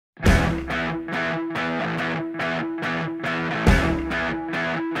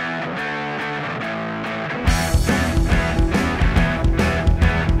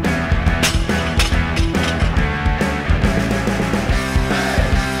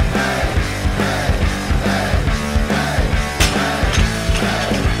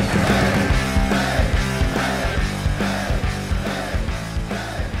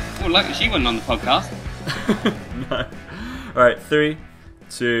like she wasn't on the podcast. No. All right, 3,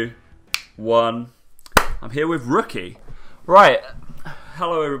 2, 1. I'm here with Rookie. Right.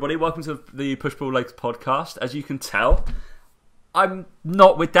 Hello, everybody. Welcome to the Push Pull Legs podcast. As you can tell, I'm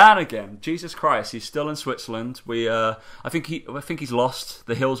not with Dan again. Jesus Christ, he's still in Switzerland. I think he's lost.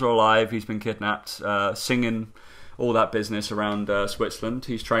 The hills are alive. He's been kidnapped. Singing all that business around Switzerland.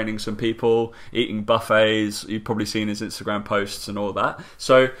 He's training some people, eating buffets. You've probably seen his Instagram posts and all that.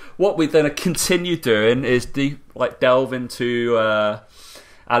 So what we're going to continue doing is delve into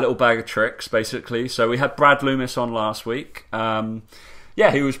our little bag of tricks, basically. So we had Brad Loomis on last week.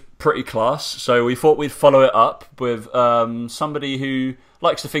 He was pretty class. So we thought we'd follow it up with somebody who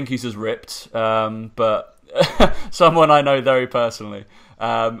likes to think he's as ripped, but someone I know very personally.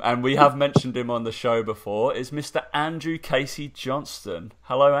 And we have mentioned him on the show before, is Mr. Andrew Casey Johnston.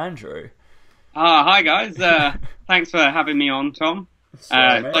 Hello, Andrew. Hi, guys. Thanks for having me on, Tom.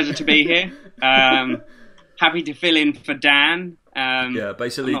 Pleasure to be here. Happy to fill in for Dan.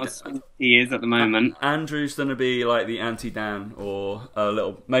 Basically, not as he is at the moment. Andrew's going to be like the anti-Dan, or a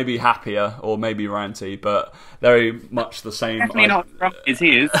little, maybe happier, or maybe ranty, but very much the same. Definitely not as grumpy as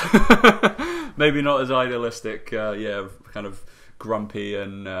he is. Maybe not as idealistic, kind of grumpy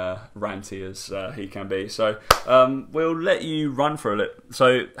and ranty as he can be. So we'll let you run through it.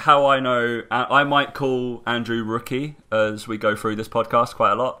 So how I know, I might call Andrew Rookie as we go through this podcast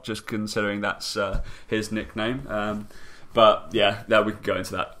quite a lot, just considering that's his nickname. But yeah, we can go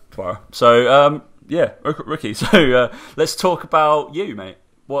into that tomorrow. So Rookie. So let's talk about you, mate.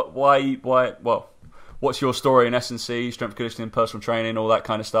 What's your story in S&C, strength conditioning, personal training, all that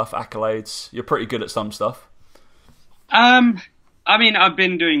kind of stuff, accolades? You're pretty good at some stuff. I've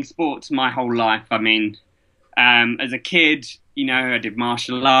been doing sports my whole life. As a kid, I did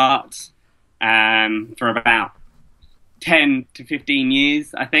martial arts for about 10 to 15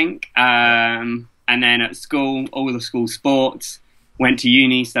 years, I think. And then at school, all the school sports, went to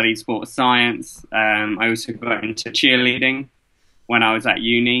uni, studied sports science. I also got into cheerleading when I was at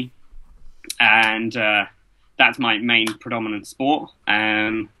uni. And that's my main predominant sport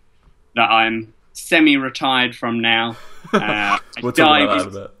that I'm semi-retired from now. We'll talk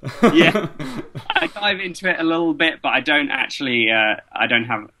about that a bit. Yeah, I dive into it a little bit, but I don't actually, I don't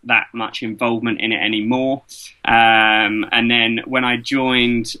have that much involvement in it anymore. And then when I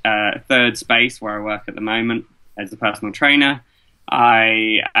joined Third Space, where I work at the moment as a personal trainer,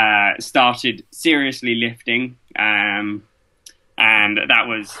 I started seriously lifting, and that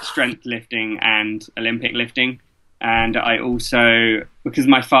was strength lifting and Olympic lifting. And I also, because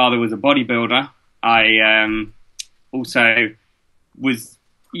my father was a bodybuilder, I also was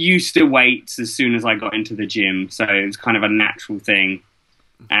used to weights as soon as I got into the gym. So it was kind of a natural thing.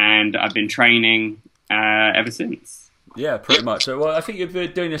 And I've been training ever since. Yeah, pretty much. So, well, I think you're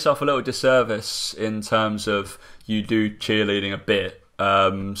doing yourself a little disservice in terms of you do cheerleading a bit.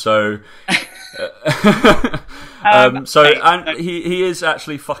 And he is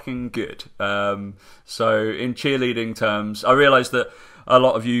actually fucking good. So in cheerleading terms, I realise that a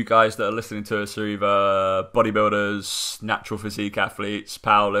lot of you guys that are listening to us are either bodybuilders, natural physique athletes,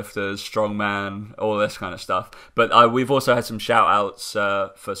 powerlifters, strongman, all this kind of stuff. But we've also had some shout outs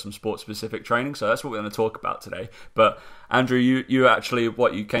for some sport specific training, so that's what we're going to talk about today. But Andrew, you actually,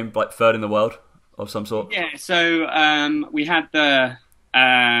 you came like third in the world of some sort? Yeah, so we had the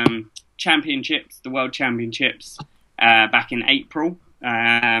championships, the world championships back in April,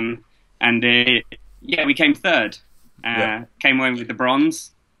 and we came third. Came away with the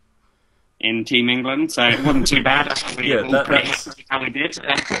bronze in Team England, so it wasn't too bad. That's how we did.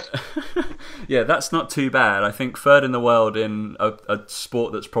 Yeah, that's not too bad. I think third in the world in a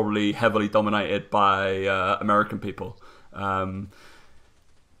sport that's probably heavily dominated by American people. Heavily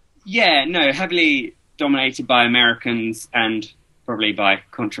dominated by Americans and probably by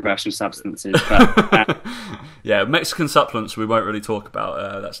controversial substances. But, yeah, Mexican supplements we won't really talk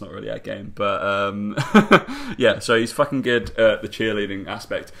about. That's not really our game. But yeah, so he's fucking good at the cheerleading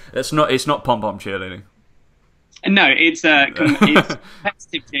aspect. It's not pom-pom cheerleading. No, it's competitive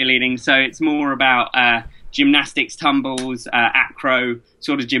cheerleading. So it's more about gymnastics, tumbles, acro,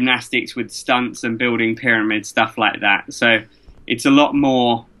 sort of gymnastics with stunts and building pyramids, stuff like that. So it's a lot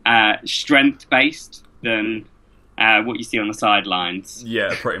more strength-based than what you see on the sidelines.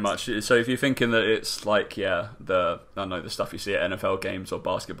 Yeah, pretty much. So if you're thinking that it's like, the stuff you see at NFL games or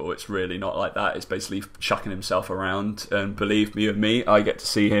basketball, it's really not like that. It's basically chucking himself around. And believe me, I get to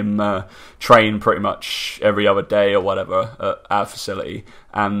see him train pretty much every other day or whatever at our facility.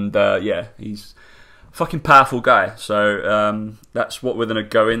 And he's a fucking powerful guy. So that's what we're going to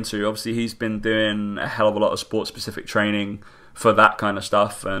go into. Obviously, he's been doing a hell of a lot of sport-specific training for that kind of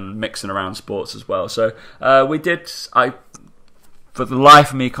stuff and mixing around sports as well. So for the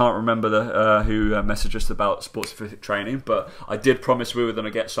life of me, can't remember who messaged us about sport-specific training, but I did promise we were going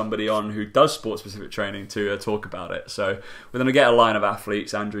to get somebody on who does sport-specific training to talk about it. So we're going to get a line of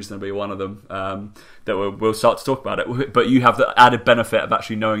athletes. Andrew's going to be one of them that we'll start to talk about it. But you have the added benefit of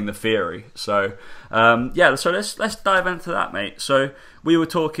actually knowing the theory. So so let's dive into that, mate. So we were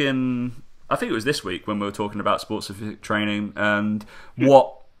talking, I think it was this week when we were talking about sport-specific training and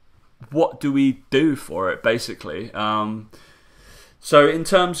what do we do for it, basically. So in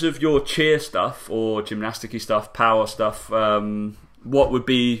terms of your cheer stuff or gymnasticy stuff, power stuff, what would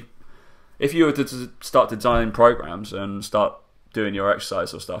be, if you were to start designing programs and start doing your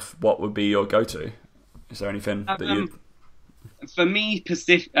exercise or stuff, what would be your go-to? Is there anything that you... For me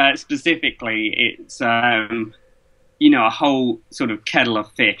specifically, it's, a whole sort of kettle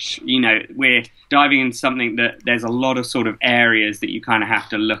of fish. We're diving into something that there's a lot of sort of areas that you kind of have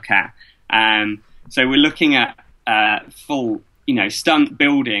to look at. So we're looking at full... stunt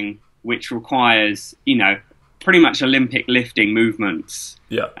building, which requires, pretty much Olympic lifting movements.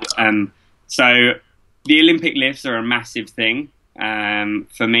 Yeah. So the Olympic lifts are a massive thing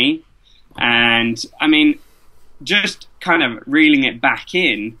for me. And I mean, just kind of reeling it back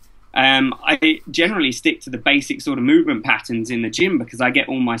in, I generally stick to the basic sort of movement patterns in the gym because I get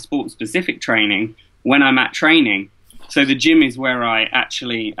all my sport-specific training when I'm at training. So the gym is where I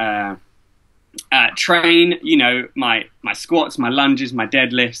actually... train, my squats, my lunges, my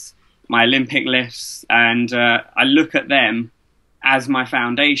deadlifts, my Olympic lifts, and I look at them as my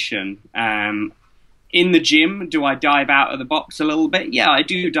foundation. In the gym, do I dive out of the box a little bit? Yeah, I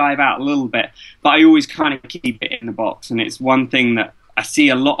do dive out a little bit, but I always kind of keep it in the box. And it's one thing that I see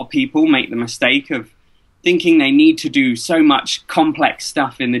a lot of people make the mistake of thinking they need to do so much complex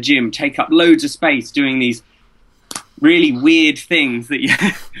stuff in the gym, take up loads of space doing these really weird things that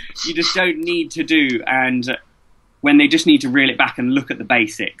you just don't need to do, and when they just need to reel it back and look at the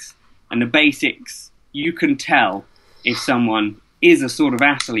basics. And the basics, you can tell if someone is a sort of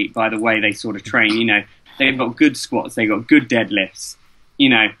athlete by the way they sort of train. They've got good squats, they've got good deadlifts.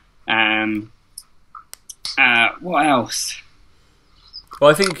 What else? Well,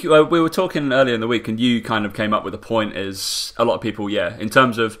 I think we were talking earlier in the week, and you kind of came up with a point. Is a lot of people, in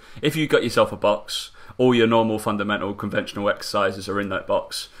terms of if you got yourself a box. All your normal, fundamental, conventional exercises are in that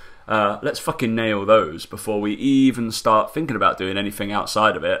box. Let's fucking nail those before we even start thinking about doing anything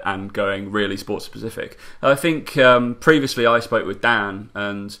outside of it and going really sports specific. I think previously I spoke with Dan,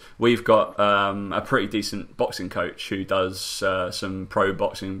 and we've got a pretty decent boxing coach who does some pro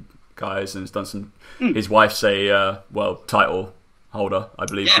boxing guys and has done some. His wife's a title holder, I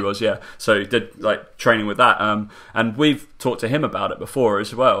believe she was. So he did training with that, and we've talked to him about it before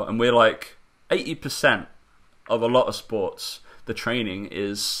as well, and we're like. 80% of a lot of sports, the training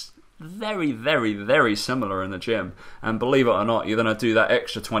is very, very, very similar in the gym. And believe it or not, you're going to do that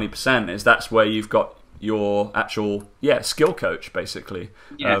extra 20%. That's where you've got your actual skill coach, basically,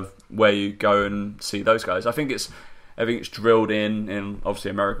 of where you go and see those guys. I think it's drilled in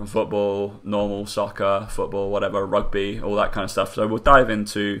obviously American football, normal soccer, football, whatever, rugby, all that kind of stuff. So we'll dive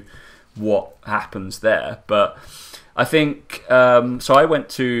into what happens there. But I think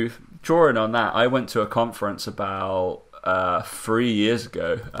so. Drawing on that, I went to a conference about 3 years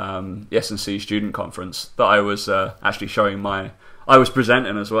ago, the S&C student conference, that I was actually showing I was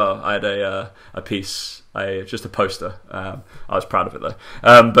presenting as well. I had a piece, just a poster. I was proud of it though.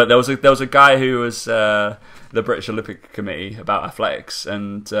 But there was a guy who was the British Olympic Committee about athletics,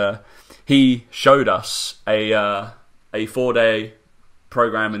 and he showed us a 4-day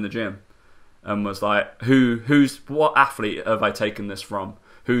program in the gym, and was like, what athlete have I taken this from?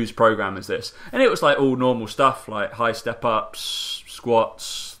 Whose program is this? And it was like all normal stuff, like high step ups,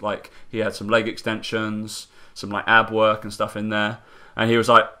 squats, like he had some leg extensions, some like ab work and stuff in there. And he was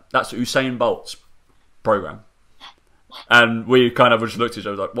like, that's Usain Bolt's program. And we kind of just looked at each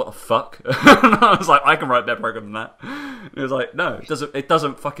other like, what the fuck? And I was like, I can write a better program than that. And it was like, no, it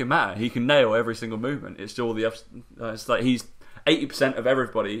doesn't fucking matter. He can nail every single movement. It's all it's like he's 80% of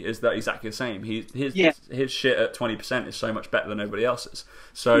everybody is that exactly the same. His shit at 20% is so much better than everybody else's.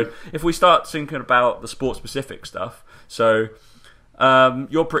 So if we start thinking about the sport specific stuff, so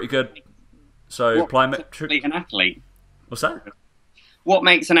you're pretty good. So plyometric an athlete. What's that? What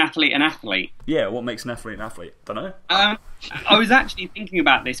makes an athlete an athlete? Yeah, what makes an athlete an athlete? Don't know. I was actually thinking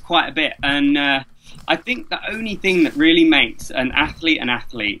about this quite a bit, and I think the only thing that really makes an athlete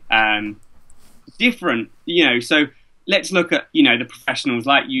different, so let's look at, the professionals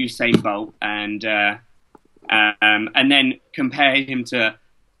like Usain Bolt and then compare him to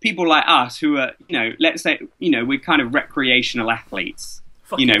people like us who are, let's say, we're kind of recreational athletes.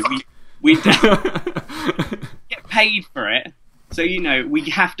 Fuck we don't get paid for it, so we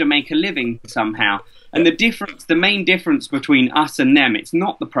have to make a living somehow. And the main difference between us and them, it's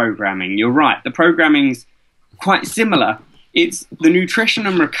not the programming. You're right, the programming's quite similar. It's the nutrition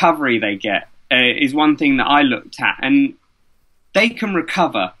and recovery they get is one thing that I looked at, and they can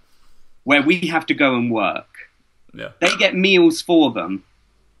recover where we have to go and work. Yeah. They get meals for them.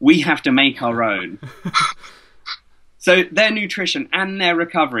 We have to make our own. So their nutrition and their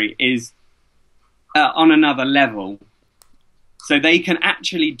recovery is on another level. So they can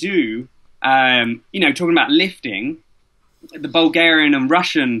actually do, talking about lifting, the Bulgarian and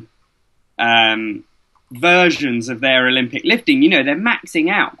Russian versions of their Olympic lifting, they're maxing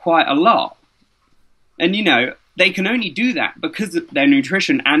out quite a lot. And, they can only do that because their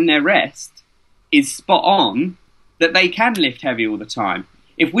nutrition and their rest is spot on, that they can lift heavy all the time.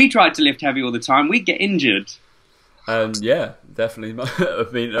 If we tried to lift heavy all the time, we'd get injured. Yeah, definitely. I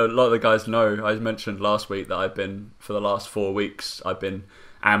mean, a lot of the guys know, I mentioned last week that for the last 4 weeks, I've been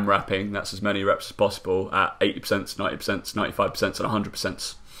AMRAPing, that's as many reps as possible, at 80%, 90%, 95% and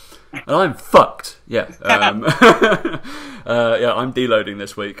 100%. And I'm fucked. Yeah. I'm deloading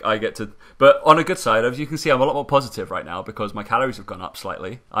this week. But on a good side, as you can see, I'm a lot more positive right now because my calories have gone up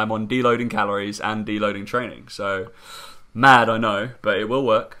slightly. I'm on deloading calories and deloading training. So mad, I know, but it will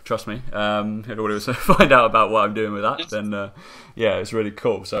work. Trust me. If everybody wants to find out about what I'm doing with that, then it's really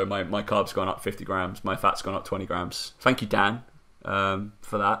cool. So my carbs gone up 50 grams. My fat's gone up 20 grams. Thank you, Dan,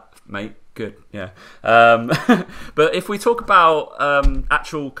 for that, mate. Good, yeah. But if we talk about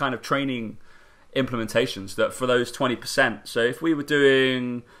actual kind of implementations that for those 20%, so if we were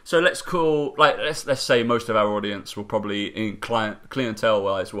doing, so let's say most of our audience will probably, in clientele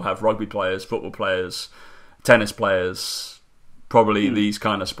wise, will have rugby players, football players, tennis players, probably these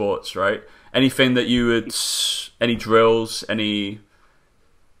kind of sports, right? Anything that you would, any drills, any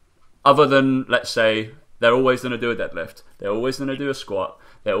other than, let's say, they're always going to do a deadlift, they're always going to do a squat,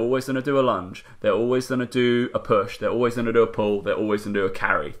 they're always going to do a lunge, they're always going to do a push, they're always going to do a pull, they're always going to do a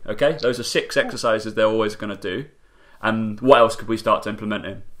carry. Okay, those are 6 exercises they're always going to do. And what else could we start to implement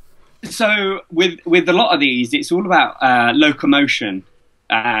in? So with a lot of these, it's all about locomotion.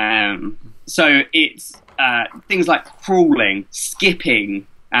 So it's things like crawling, skipping,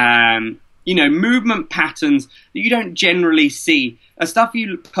 movement patterns that you don't generally see. Stuff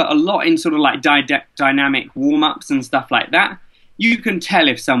you put a lot in sort of like dynamic warm-ups and stuff like that. You can tell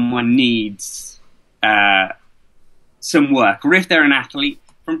if someone needs some work, or if they're an athlete,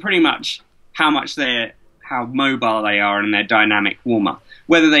 from pretty much how mobile they are in their dynamic warm-up.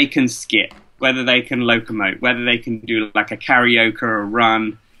 Whether they can skip, whether they can locomote, whether they can do like a karaoke or a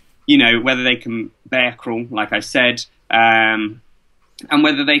run, whether they can bear crawl, like I said, and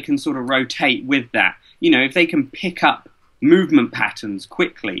whether they can sort of rotate with that. If they can pick up movement patterns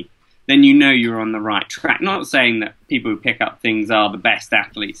quickly, then you're on the right track. Not saying that people who pick up things are the best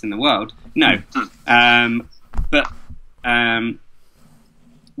athletes in the world. No. But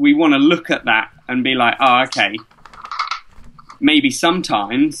we want to look at that and be like, oh, okay, maybe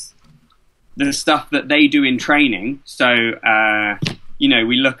sometimes the stuff that they do in training, so,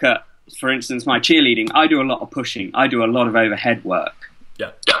 we look at, for instance, my cheerleading, I do a lot of pushing. I do a lot of overhead work.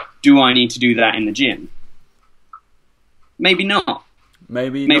 Yeah. Do I need to do that in the gym? Maybe not.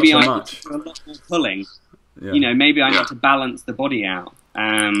 Maybe not so much. Need to do a lot more pulling. Yeah. Maybe I need to balance the body out.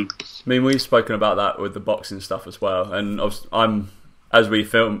 I mean, we've spoken about that with the boxing stuff as well. And as we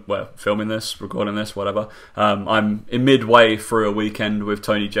filming this, recording this, whatever, I'm in midway through a weekend with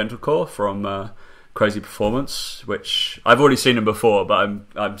Tony Gentlecore from Crazy Performance, which I've already seen him before, but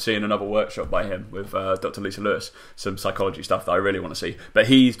I'm seeing another workshop by him with Dr. Lisa Lewis, some psychology stuff that I really want to see. But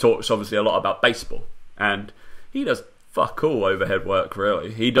he talks obviously a lot about baseball, and he does fuck all overhead work,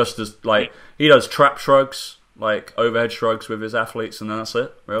 really. He does trap shrugs, like overhead shrugs with his athletes, and that's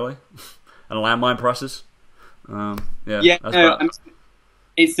it, really. And landmine presses.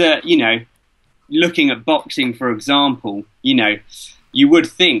 It's looking at boxing, for example, you would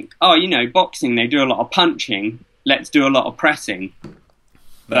think, boxing, they do a lot of punching, let's do a lot of pressing.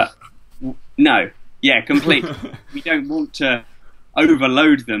 But no, completely. We don't want to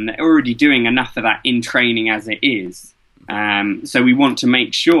overload them. They're already doing enough of that in training as it is. So we want to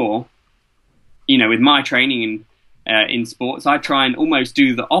make sure, with my training in sports, I try and almost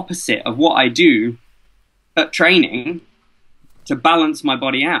do the opposite of what I do at training to balance my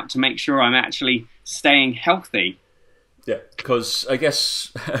body out, to make sure I'm actually staying healthy. Yeah, because I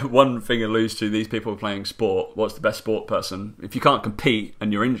guess one thing alludes to these people playing sport. What's the best sport person? If you can't compete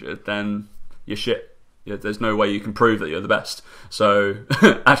and you're injured, then you're shit. there's no way you can prove that you're the best. So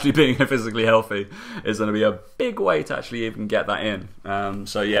actually being physically healthy is going to be a big way to actually even get that in.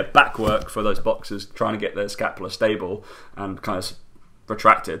 So yeah, back work for those boxers trying to get their scapula stable and kind of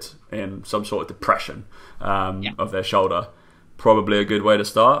retracted in some sort of depression of their shoulder. Probably a good way to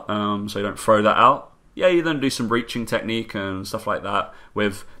start, so you don't throw that out. Yeah, you then do some reaching technique and stuff like that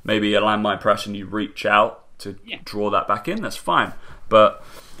with maybe a landmine press, and you reach out to draw that back in. That's fine, but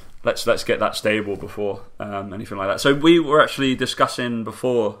let's get that stable before anything like that. So we were actually discussing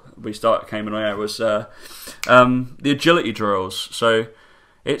before we came in on air was the agility drills. So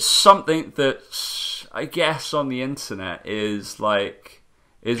it's something that I guess on the internet is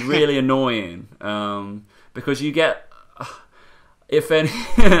really annoying because you get. If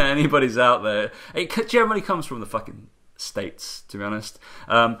anybody's out there, it generally comes from the fucking States, to be honest.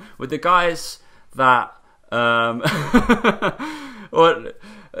 With the guys that,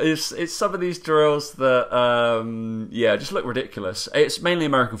 it's some of these drills that, just look ridiculous. It's mainly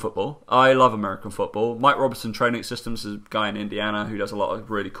American football. I love American football. Mike Robertson Training Systems is a guy in Indiana who does a lot of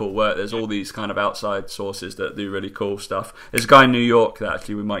really cool work. There's all these kind of outside sources that do really cool stuff. There's a guy in New York that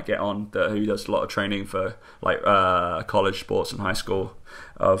actually we might get on who does a lot of training for college sports and high school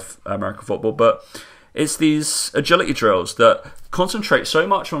of American football. But it's these agility drills that concentrate so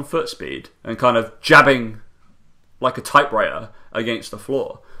much on foot speed and kind of jabbing like a typewriter against the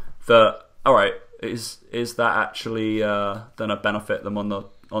floor that, all right, is that actually going to benefit them on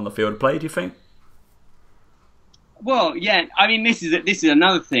the field of play, do you think? Well, yeah, I mean, this is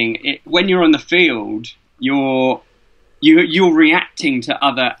another thing. When you're on the field, you're reacting to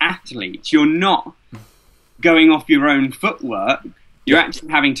other athletes. You're not going off your own footwork. You're actually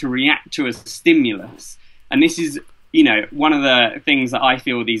having to react to a stimulus. And this is, one of the things that I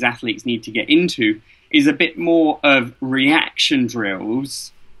feel these athletes need to get into is a bit more of reaction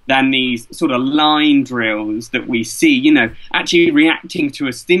drills than these sort of line drills that we see, actually reacting to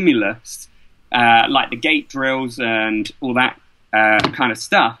a stimulus, like the gate drills and all that kind of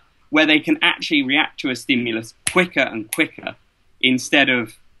stuff, where they can actually react to a stimulus quicker and quicker instead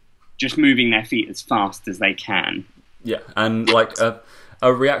of just moving their feet as fast as they can. Yeah, and like a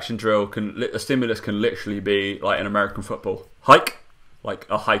reaction drill a stimulus can literally be like an American football hike. Like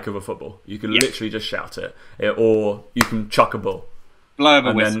a hike of a football. You can literally just shout it. Or you can chuck a ball. Blow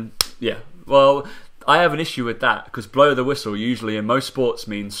the whistle. Well, I have an issue with that because blow the whistle usually in most sports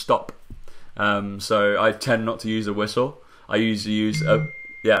means stop. So I tend not to use a whistle. I usually use a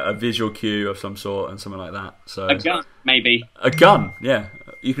visual cue of some sort and something like that. So a gun, maybe. A gun, yeah.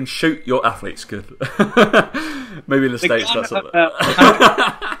 You can shoot your athletes good. Maybe in the States that's something.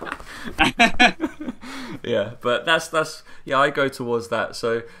 Yeah, but that's I go towards that.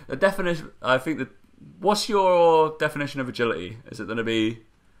 So the definition, I think that. What's your definition of agility? Is it going to be?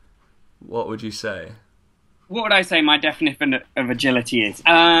 What would you say? What would I say my definition of agility is?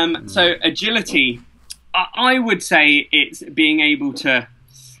 So agility, I would say it's being able to.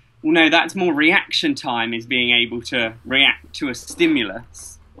 Well, no, that's more reaction time. Is being able to react to a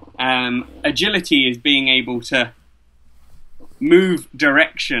stimulus. Agility is being able to move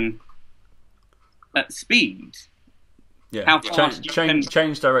direction at speed. Yeah, how fast change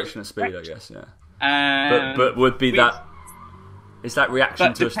direction at speed, I guess. Yeah, but would be that is that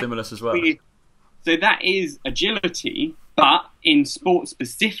reaction to a stimulus as well? So that is agility, but in sport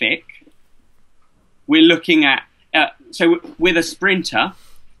specific, we're looking at so with a sprinter,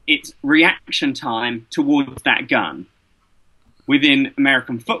 it's reaction time towards that gun. Within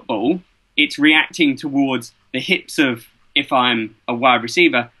American football, it's reacting towards the hips of, if I'm a wide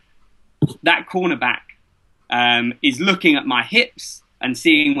receiver, that cornerback is looking at my hips and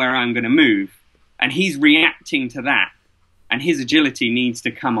seeing where I'm going to move. And he's reacting to that. And his agility needs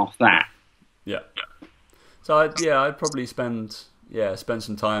to come off that. Yeah. So, I'd probably spend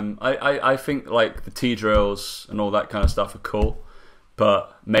some time. I think, like, the T-drills and all that kind of stuff are cool.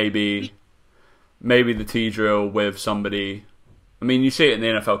 But maybe the T-drill with somebody... I mean, you see it in the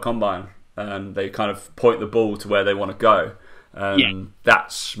NFL Combine. And they kind of point the ball to where they want to go.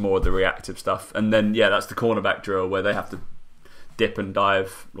 That's more the reactive stuff. And then, that's the cornerback drill where they have to dip and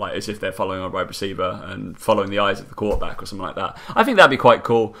dive like as if they're following a wide receiver and following the eyes of the quarterback or something like that. I think that'd be quite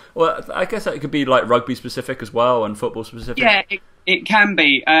cool. Well, I guess that could be like rugby specific as well and football specific. Yeah, it can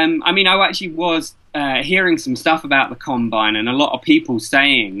be. I mean, I actually was hearing some stuff about the Combine and a lot of people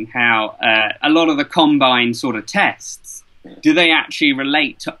saying how a lot of the Combine sort of tests, do they actually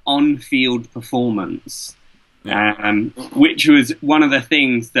relate to on-field performance? Yeah. Which was one of the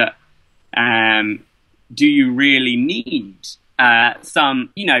things that, do you really need some,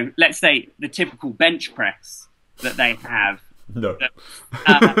 let's say the typical bench press that they have No.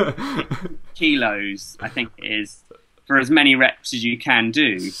 Kilos, I think it is, for as many reps as you can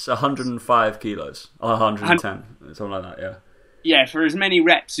do. It's 105 kilos, or 110, something like that. Yeah. Yeah, for as many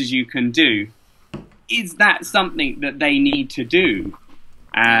reps as you can do. Is that something that they need to do?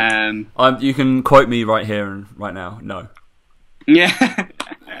 You can quote me right here and right now. No. Yeah.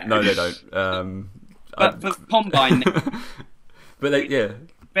 No, they don't. But for combine, but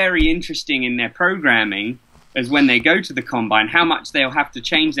very interesting in their programming as when they go to the combine, how much they'll have to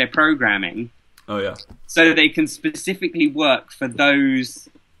change their programming. Oh yeah. So they can specifically work for those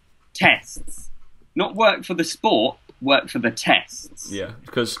tests, not work for the sport, work for the tests. Yeah,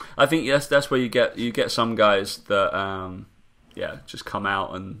 because I think that's where you get some guys that just come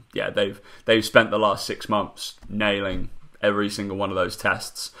out and they've spent the last 6 months nailing every single one of those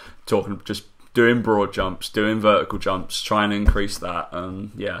tests, just doing broad jumps, doing vertical jumps, trying to increase that,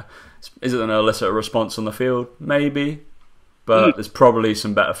 and is it going to elicit a response on the field? Maybe, but there's probably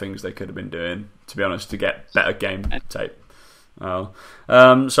some better things they could have been doing, to be honest, to get better game tape. So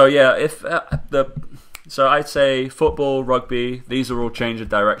I'd say football, rugby, these are all change of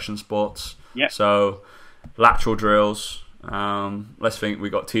direction sports. Yeah. So lateral drills. Let's think we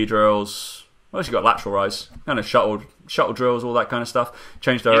got T drills. Well, you got lateral rise, kind of shuttle drills, all that kind of stuff.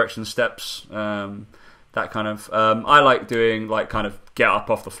 Change direction steps, that kind of. I like doing kind of get up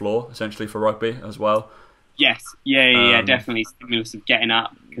off the floor essentially for rugby as well. Yes, yeah, definitely stimulus of getting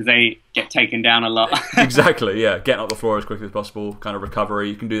up because they get taken down a lot. Exactly, yeah, getting up the floor as quickly as possible, kind of recovery.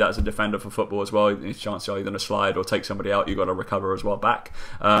 You can do that as a defender for football as well. Any chance you're going to slide or take somebody out, you've got to recover as well back.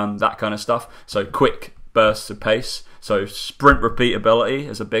 That kind of stuff. So quick bursts of pace. So sprint repeatability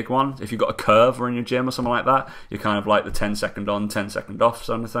is a big one. If you've got a curve or in your gym or something like that, you're kind of like the 10 second on, 10 second off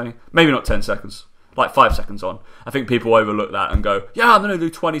sort of thing. Maybe not 10 seconds, like 5 seconds on. I think people overlook that and go, yeah, I'm going to do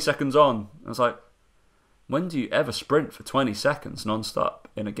 20 seconds on. I was like, when do you ever sprint for 20 seconds non-stop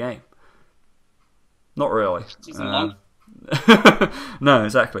in a game? Not really. No,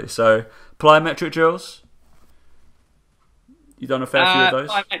 exactly. So plyometric drills. You done a fair few of those?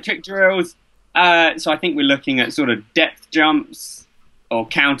 Plyometric drills. So I think we're looking at sort of depth jumps or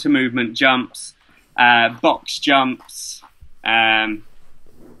counter movement jumps, box jumps.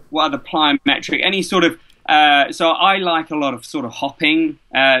 What other plyometric? Any sort of. So I like a lot of sort of hopping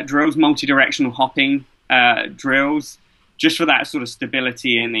drills, multi-directional hopping drills, just for that sort of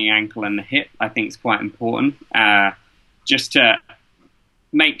stability in the ankle and the hip. I think is quite important. Just to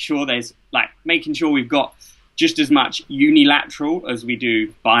make sure making sure we've got just as much unilateral as we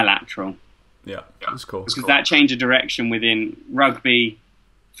do bilateral. Yeah, that's cool. Because that change of direction within rugby,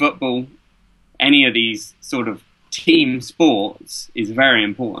 football, any of these sort of team sports is very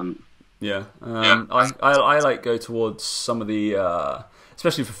important. Yeah, I like go towards some of the,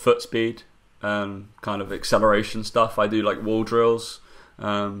 especially for foot speed and kind of acceleration stuff. I do like wall drills.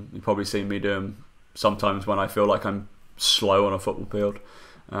 You've probably seen me doing sometimes when I feel like I'm slow on a football field.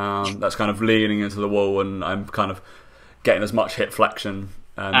 That's kind of leaning into the wall and I'm kind of getting as much hip flexion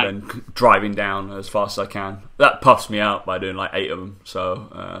and then driving down as fast as I can. That puffs me out by doing like 8 of them.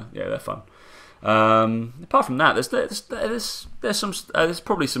 So they're fun. Apart from that, there's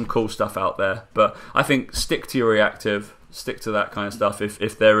probably some cool stuff out there, but I think stick to your reactive, stick to that kind of stuff.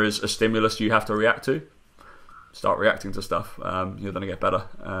 If there is a stimulus you have to react to, start reacting to stuff. You're going to get better,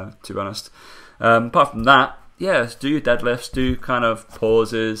 to be honest. Apart from that, do your deadlifts, do kind of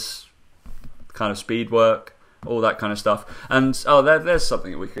pauses, kind of speed work, all that kind of stuff. And there's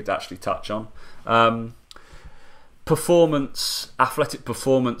something that we could actually touch on. Athletic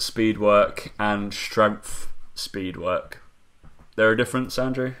performance speed work and strength speed work. There a difference,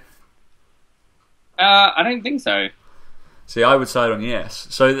 Andrew? I don't think so. See, I would side on yes.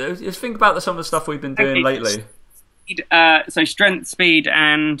 So just think about some of the stuff we've been doing lately. So strength speed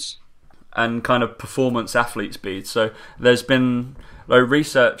and kind of performance athlete speed. So there's been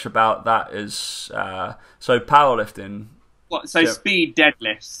research about that is so powerlifting. What? So speed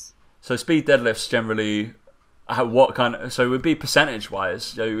deadlifts. So speed deadlifts generally. What kind of, so it would be percentage wise.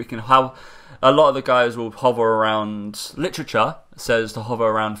 So we can have a lot of the guys will hover around. Literature says to hover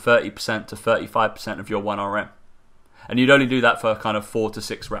around 30% to 35% of your 1RM, and you'd only do that for kind of 4 to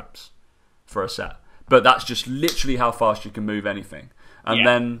 6 reps for a set. But that's just literally how fast you can move anything.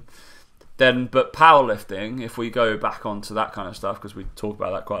 And but powerlifting, if we go back onto that kind of stuff, because we talk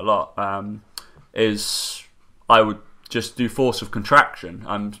about that quite a lot, is I would just do force of contraction.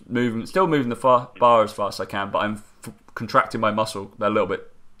 I'm still moving the bar as fast as I can, but I'm contracting my muscle a little bit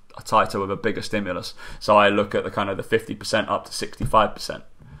tighter with a bigger stimulus. So I look at the kind of the 50% up to 65%.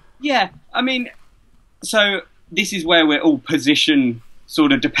 Yeah, I mean, so this is where we're all position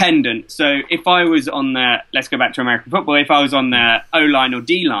sort of dependent. So if I was on the, let's go back to American football, if I was on the O-line or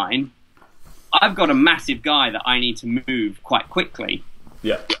D-line, I've got a massive guy that I need to move quite quickly.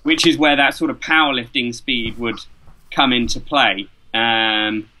 Yeah. Which is where that sort of powerlifting speed would come into play.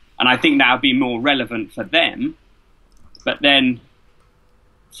 And I think that would be more relevant for them. But then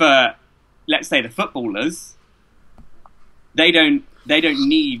for, let's say, the footballers, they only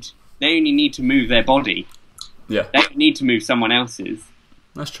need to move their body. Yeah. They don't need to move someone else's.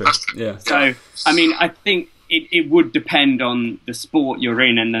 That's true. Yeah. So, I mean, I think it would depend on the sport you're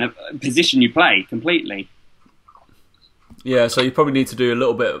in and the position you play completely. Yeah, so you probably need to do a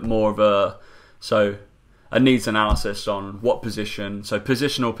little bit more of a needs analysis on what position. So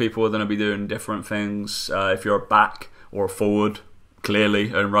positional people are going to be doing different things. If you're a back or a forward,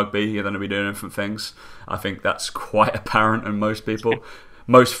 clearly in rugby, you're going to be doing different things. I think that's quite apparent in most people.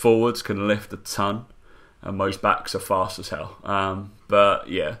 Most forwards can lift a ton, and most backs are fast as hell. But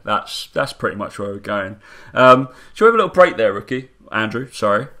yeah, that's pretty much where we're going. Shall we have a little break there, Rookie? Andrew,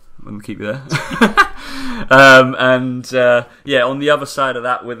 sorry. I'm going to keep you there. Yeah, on the other side of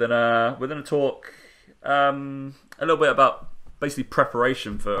that, we're gonna talk a little bit about basically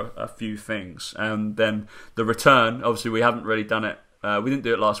preparation for a few things, and then the return. Obviously, we haven't really done it. We didn't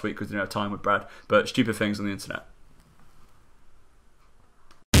do it last week because we didn't have time with Brad. But stupid things on the internet.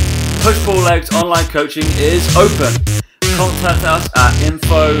 Push Pull Legs online coaching is open. Contact us at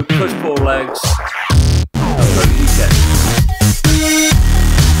info@pushpulllegs.co.uk.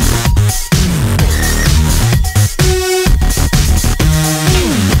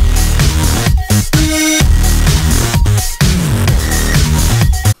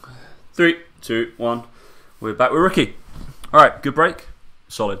 Three, two, one. We're back with Rookie. All right, good break.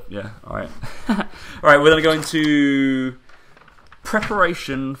 Solid, yeah. All right. All right, we're going to go into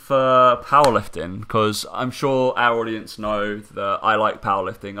preparation for powerlifting, because I'm sure our audience know that I like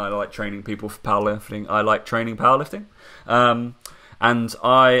powerlifting. I like training people for powerlifting. I like training powerlifting. And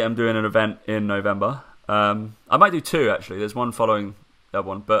I am doing an event in November. I might do two, actually. There's one following that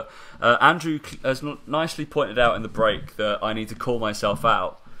one. But Andrew has nicely pointed out in the break that I need to call myself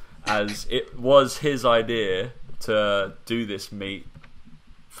out, as it was his idea to do this meet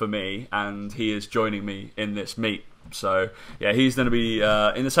for me, and he is joining me in this meet. So yeah, he's going to be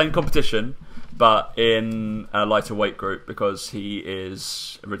in the same competition, but in a lighter weight group, because he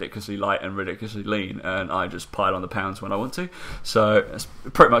is ridiculously light and ridiculously lean, and I just pile on the pounds when I want to. So it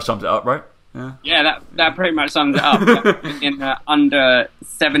pretty much sums it up, right? Yeah, that pretty much sums it up. In under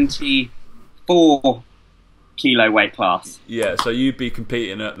 74 kilo weight class. Yeah, so you'd be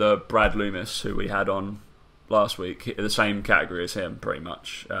competing at the Brad Loomis, who we had on last week, the same category as him, pretty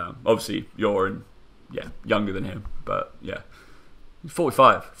much. Obviously, you're younger than him, but yeah,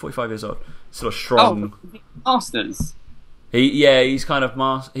 45 years old, still a strong. Oh, masters. He's kind of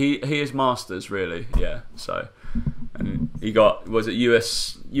he is masters, really. Yeah, so and he got, was it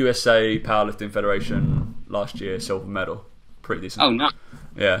USA Powerlifting Federation last year, silver medal, pretty decent. Oh no.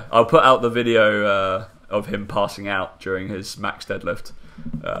 Yeah, I'll put out the video of him passing out during his max deadlift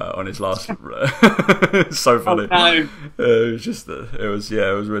on his last. So funny. Oh, no. It was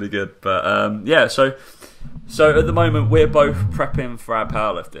really good. But so at the moment we're both prepping for our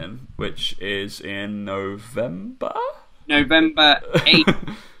powerlifting, which is in November. November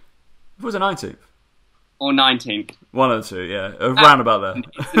 8th. Was it 19th or 19th? One of the two, yeah, around about there.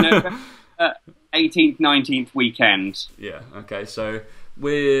 It's the November 18th, 19th weekend. Yeah. Okay. So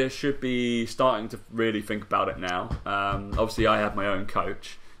we should be starting to really think about it now. Obviously, I have my own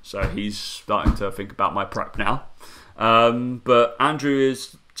coach, so he's starting to think about my prep now. But Andrew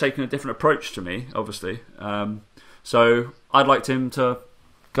is taking a different approach to me, obviously. So I'd like him to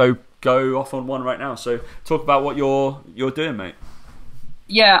go off on one right now. So talk about what you're doing, mate.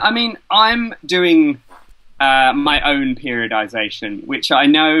 Yeah, I mean, I'm doing my own periodization, which I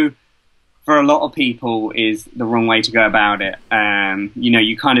know for a lot of people is the wrong way to go about it.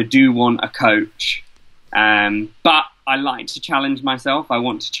 You kind of do want a coach, but I like to challenge myself. I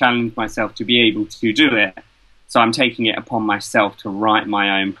want to challenge myself to be able to do it. So I'm taking it upon myself to write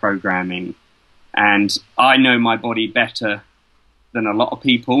my own programming. And I know my body better than a lot of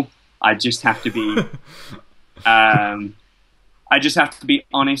people. I just have to be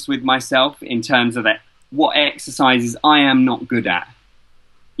honest with myself in terms of what exercises I am not good at.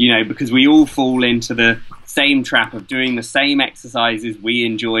 Because we all fall into the same trap of doing the same exercises we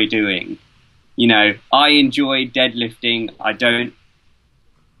enjoy doing. I enjoy deadlifting. I don't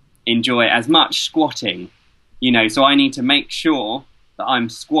enjoy as much squatting. So I need to make sure that I'm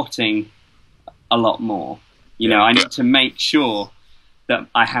squatting a lot more. I need to make sure that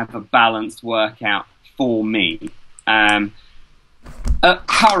I have a balanced workout for me. At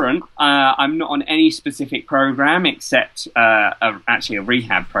current, I'm not on any specific program except actually a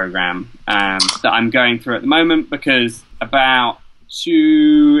rehab program that I'm going through at the moment, because about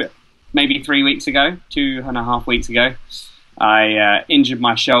maybe 3 weeks ago, 2.5 weeks ago, I injured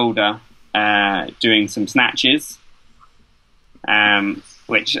my shoulder doing some snatches,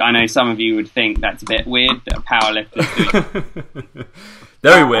 which I know some of you would think that's a bit weird that a powerlifter doing.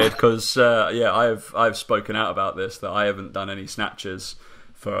 Very weird, because I've spoken out about this, that I haven't done any snatches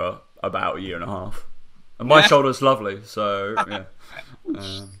for about 1.5 years, and my shoulder's lovely. So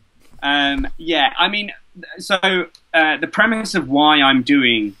I mean, so the premise of why I'm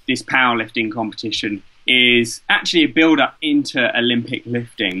doing this powerlifting competition is actually a build-up into Olympic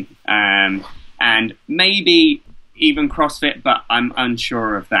lifting, and maybe even CrossFit, but I'm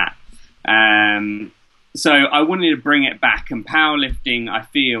unsure of that. So I wanted to bring it back, and powerlifting, I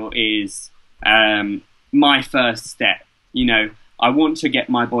feel, is my first step. You know, I want to get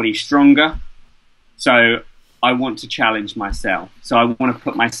my body stronger, so I want to challenge myself. So I want to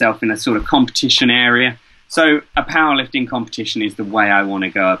put myself in a sort of competition area. So a powerlifting competition is the way I want to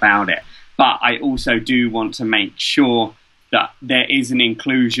go about it. But I also do want to make sure that there is an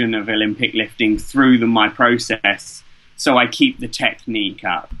inclusion of Olympic lifting through my process, so I keep the technique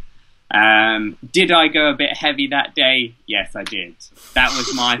up. Did I go a bit heavy that day? Yes, I did. That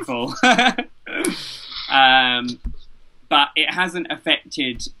was my fault. But it hasn't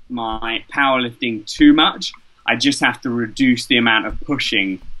affected my powerlifting too much. I just have to reduce the amount of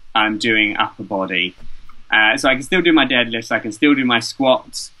pushing I'm doing upper body. So I can still do my deadlifts, I can still do my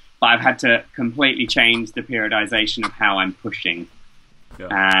squats, but I've had to completely change the periodization of how I'm pushing. So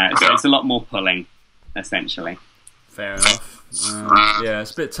it's a lot more pulling, essentially. Fair enough. Yeah,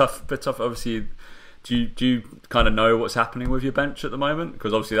 it's a bit tough. Obviously, do you kind of know what's happening with your bench at the moment?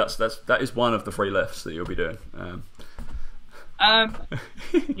 Because obviously that is one of the 3 lifts that you'll be doing.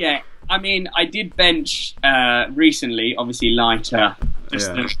 Yeah, I mean, I did bench recently, obviously lighter, just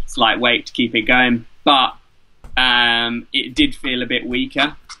a slight weight to keep it going, but it did feel a bit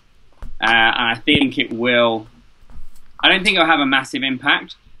weaker, and I think it will. I don't think it'll have a massive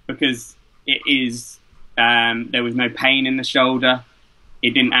impact, because it is. There was no pain in the shoulder.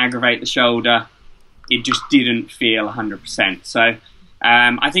 It didn't aggravate the shoulder. It just didn't feel 100%. So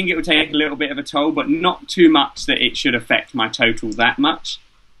I think it would take a little bit of a toll, but not too much that it should affect my total that much,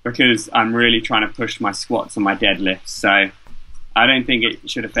 because I'm really trying to push my squats and my deadlifts. So I don't think it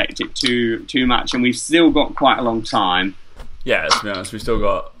should affect it too much. And we've still got quite a long time. Yeah, to be honest, we've still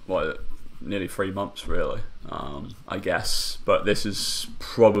got nearly 3 months, really. I guess, but this is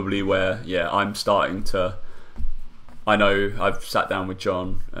probably where I'm starting to. I know I've sat down with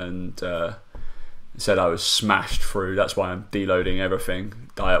John and said I was smashed through. That's why I'm deloading everything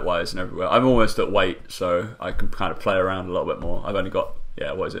diet wise and everywhere. I'm almost at weight, so I can kind of play around a little bit more. I've only got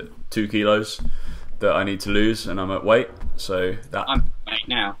 2 kilos that I need to lose, and I'm at weight. So that I'm at weight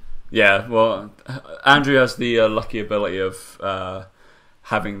now. Yeah, well, Andrew has the lucky ability of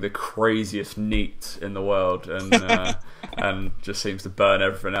having the craziest NEAT in the world, and and just seems to burn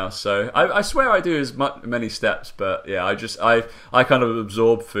everything else. So I swear I do as many steps, but yeah, I kind of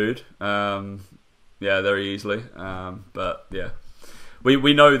absorb food, very easily. But yeah,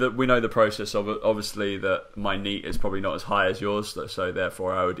 we know the process of it. Obviously, that my NEAT is probably not as high as yours, so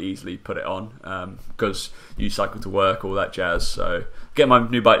therefore I would easily put it on, because you cycle to work, all that jazz. So get my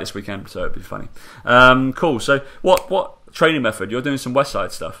new bike this weekend, so it'd be funny. Cool. So what training method? You're doing some West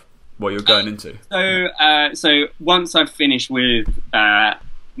Side stuff. What you're going into? So once I've finished with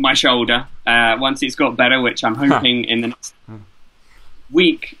my shoulder, once it's got better, which I'm hoping in the next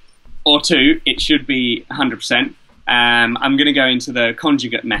week or 2, it should be 100%. I'm going to go into the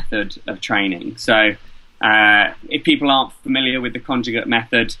conjugate method of training. So if people aren't familiar with the conjugate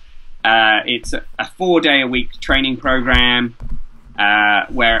method, it's a 4-day-a-week training program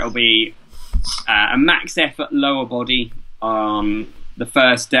where it'll be a max effort lower body on the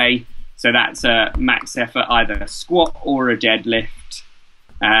first day. So that's a max effort, either a squat or a deadlift,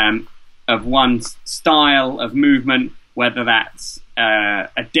 of one style of movement, whether that's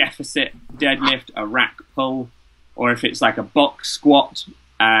a deficit deadlift, a rack pull, or if it's like a box squat,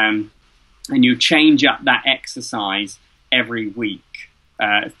 and you change up that exercise every week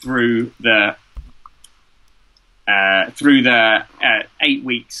through the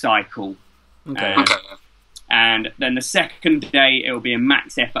 8-week cycle. Okay. And then the second day, it will be a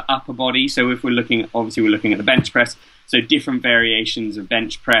max effort upper body. So if we're looking at the bench press, so different variations of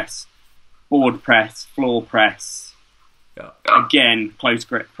bench press, board press, floor press, again, close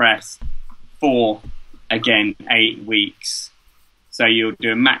grip press, for, again, 8 weeks. So you'll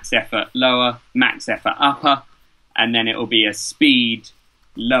do a max effort lower, max effort upper, and then it will be a speed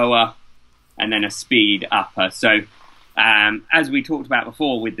lower, and then a speed upper. So as we talked about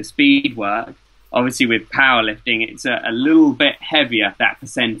before with the speed work, obviously with powerlifting, it's a little bit heavier, that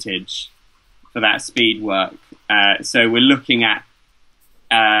percentage for that speed work. So we're looking at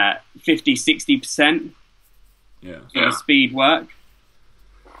 50-60% for the speed work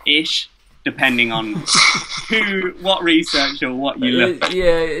ish, depending on what research or what you look at.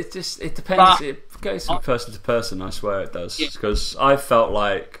 Yeah, it depends. But it goes from person to person, I swear it does. Because I felt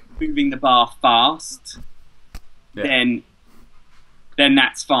like moving the bar fast, then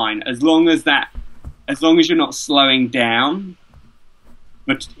that's fine. As long as you're not slowing down,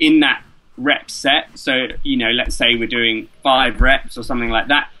 but in that rep set, so let's say we're doing 5 reps or something like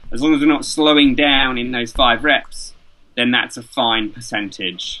that, as long as we're not slowing down in those 5 reps, then that's a fine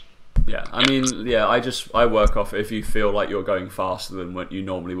percentage. Yeah, I mean, I work off if you feel like you're going faster than what you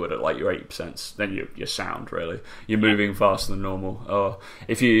normally would at like your 80%, then you're sound, really. You're moving faster than normal. Or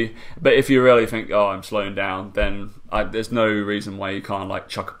if you really think, oh, I'm slowing down, then there's no reason why you can't like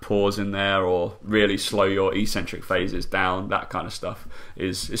chuck a pause in there or really slow your eccentric phases down. That kind of stuff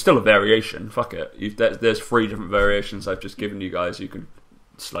is still a variation. Fuck it. There's 3 different variations I've just given you guys. You can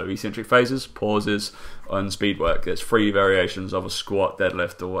slow eccentric phases, pauses, and speed work. There's 3 variations of a squat,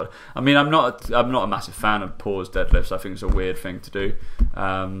 deadlift, or what. I mean, I'm not a massive fan of pause deadlifts. I think it's a weird thing to do.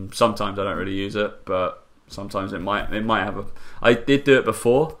 Sometimes I don't really use it, but sometimes it might have a. I did do it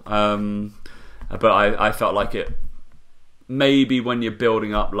before, but I felt like it. Maybe when you're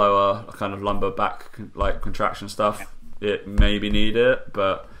building up lower kind of lumbar back like contraction stuff, it maybe need it.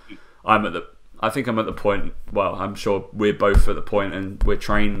 But I think I'm at the point, well, I'm sure we're both at the point, and we're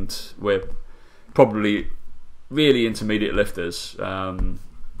probably really intermediate lifters,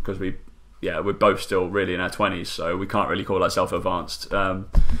 because we're both still really in our 20s, so we can't really call ourselves advanced,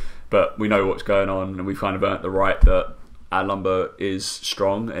 but we know what's going on, and we've kind of earned the right that our lumbar is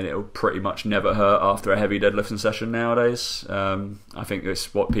strong, and it'll pretty much never hurt after a heavy deadlifting session nowadays. I think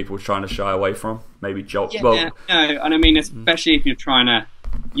it's what people are trying to shy away from, maybe jolt. No, and I mean, especially if you're trying to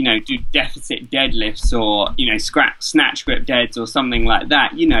do deficit deadlifts or snatch grip deads or something like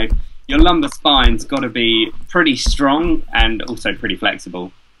that, your lumbar spine's got to be pretty strong and also pretty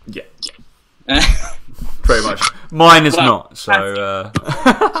flexible. Pretty much. Mine is not, so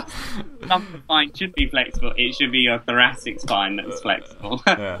lumbar spine should be flexible. It should be your thoracic spine that's flexible.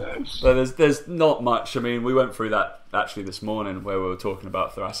 So there's not much. I mean, we went through that actually this morning where we were talking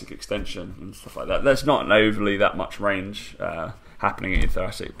about thoracic extension and stuff like that. There's not overly that much range happening in your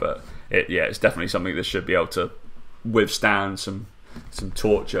thoracic, but it's definitely something that should be able to withstand some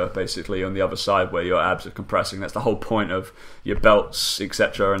torture basically on the other side where your abs are compressing. That's the whole point of your belts,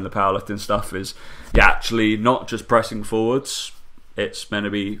 etc., and the powerlifting stuff is you're actually not just pressing forwards, it's meant to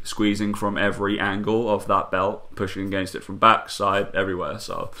be squeezing from every angle of that belt, pushing against it from back, side, everywhere.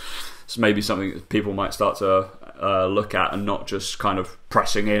 So it's maybe something that people might start to look at, and not just kind of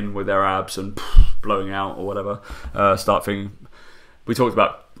pressing in with their abs and blowing out or whatever. Start thinking. We talked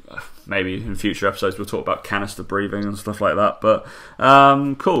about, maybe in future episodes we'll talk about canister breathing and stuff like that, but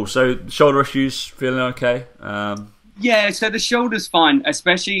cool. So shoulder issues, feeling okay? So the shoulder's fine,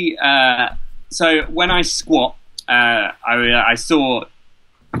 especially so when I squat, I saw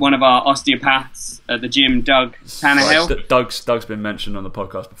one of our osteopaths at the gym, Doug Tannehill. Right, Doug's been mentioned on the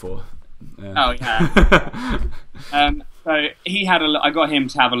podcast before. Oh yeah. So he had I got him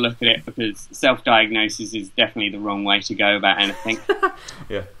to have a look at it, because self-diagnosis is definitely the wrong way to go about anything.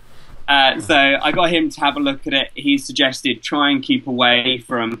 So I got him to have a look at it. He suggested try and keep away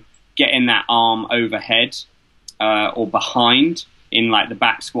from getting that arm overhead or behind in like the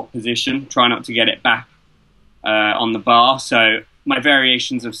back squat position. Try not to get it back on the bar. So my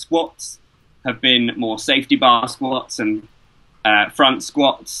variations of squats have been more safety bar squats and front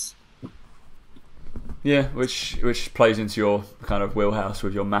squats. Yeah, which plays into your kind of wheelhouse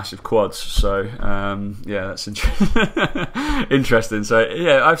with your massive quads. So that's interesting. So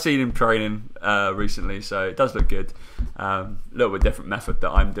yeah, I've seen him training recently, so it does look good. A little bit different method that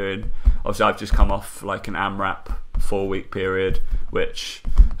I'm doing. Obviously, I've just come off like an AMRAP 4-week period, which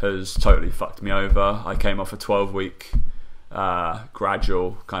has totally fucked me over. I came off a 12-week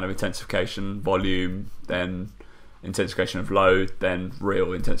gradual kind of intensification volume, then intensification of load, then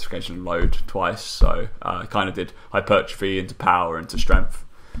real intensification of load twice. So I kind of did hypertrophy into power into strength,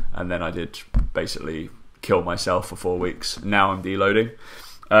 and then I did basically kill myself for 4 weeks. Now I'm deloading.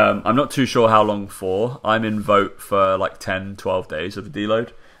 I'm not too sure how long for. I'm in vote for like 10-12 days of a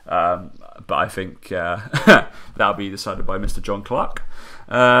deload, but I think that'll be decided by Mr. John Clark.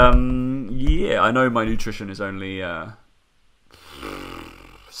 I know my nutrition is only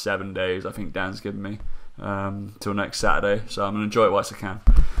 7 days, I think Dan's given me. till next Saturday. So I'm gonna enjoy it whilst I can.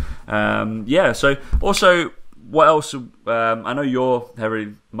 So also, what else? I know you're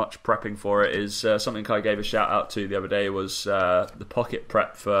very much prepping for it. Is something I gave a shout out to the other day was the pocket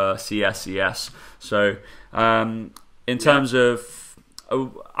prep for CSCS. So in terms of,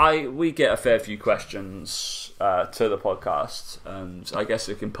 we get a fair few questions to the podcast, and I guess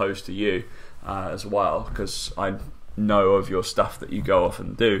it can pose to you as well, because I know of your stuff that you go off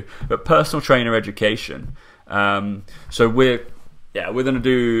and do. But personal trainer education. So we're going to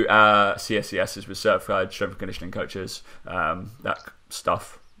do CSCSs with certified strength and conditioning coaches. That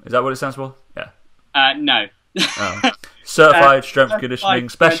stuff. Is that what it stands for? Yeah. No. Certified strength conditioning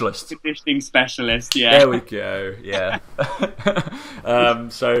specialist. Conditioning specialist. Yeah. There we go. Yeah.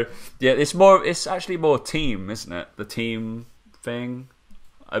 So yeah, it's actually more team, isn't it? The team thing.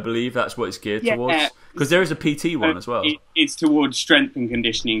 I believe that's what it's geared towards. Because there is a PT one as well. It's towards strength and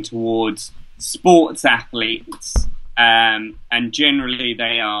conditioning, towards sports athletes. And generally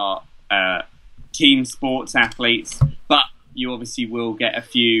they are team sports athletes, but you obviously will get a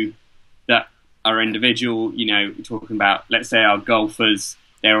few that are individual. You know, talking about, let's say, our golfers,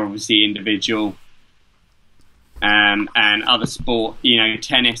 they're obviously individual, and other sport, you know,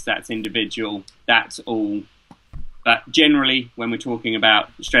 tennis, that's individual, that's all. But generally, when we're talking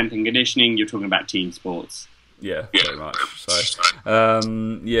about strength and conditioning, you're talking about team sports. Yeah, very much. So,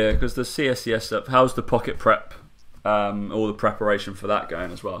 because the CSCS stuff, how's the pocket prep? All the preparation for that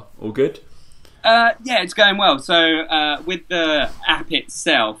going as well? All good? Yeah, it's going well. So with the app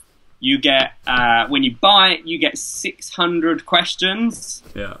itself, you get, when you buy it, you get 600 questions.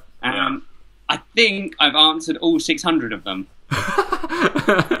 Yeah. I think I've answered all 600 of them.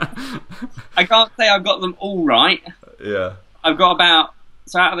 I can't say I've got them all right. Yeah. I've got about,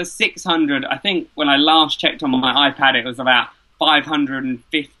 so out of the 600, I think when I last checked on my iPad, it was about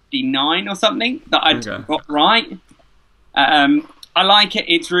 559 or something that I got right. I like it.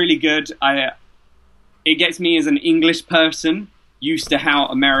 It's really good. It gets me as an English person used to how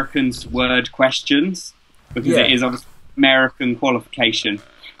Americans word questions, because it is obviously American qualification.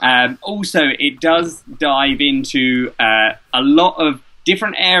 Also, it does dive into a lot of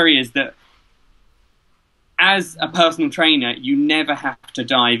different areas that, as a personal trainer, you never have to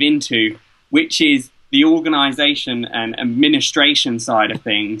dive into, which is the organisation and administration side of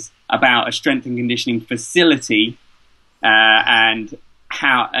things about a strength and conditioning facility, and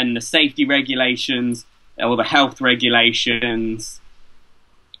the safety regulations or the health regulations,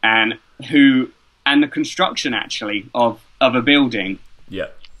 and the construction actually of a building. Yeah.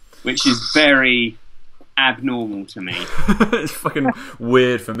 Which is very abnormal to me. It's fucking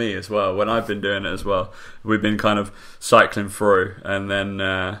weird for me as well. When I've been doing it as well, we've been kind of cycling through, and then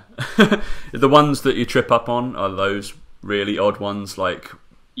the ones that you trip up on are those really odd ones, like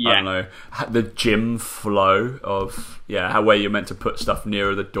I don't know, the gym flow of where you're meant to put stuff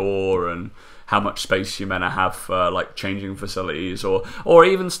nearer the door, and how much space you're meant to have for like changing facilities, or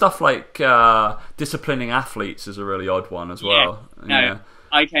even stuff like disciplining athletes is a really odd one as well. No,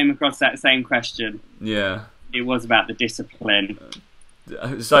 I came across that same question. Yeah. It was about the discipline.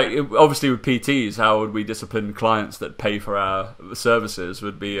 It's like, obviously with PTs, how would we discipline clients that pay for our services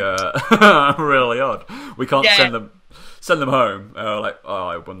would be really odd. We can't send them home. Like,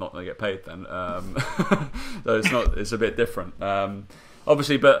 we're not going to get paid then. So it's a bit different.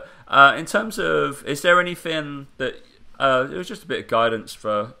 Obviously, but in terms of, is there anything that, it was just a bit of guidance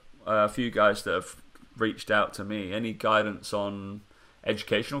for a few guys that have reached out to me. Any guidance on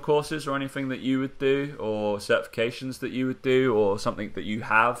educational courses or anything that you would do, or certifications that you would do, or something that you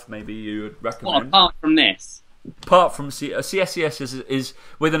have maybe you would recommend? Well, apart from this? Apart from CSCS is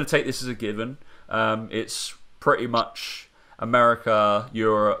we're going to take this as a given. It's pretty much America,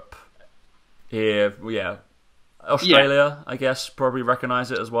 Europe, here, Australia, I guess, probably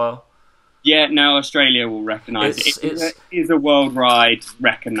recognise it as well. Yeah, no, Australia will recognise it. It is a worldwide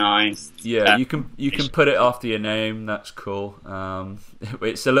recognised. Yeah, you can put it after your name. That's cool.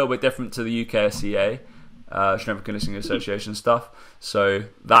 It's a little bit different to the UKSCA, Strength and Conditioning Association stuff. So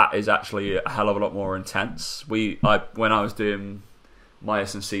that is actually a hell of a lot more intense. When I was doing my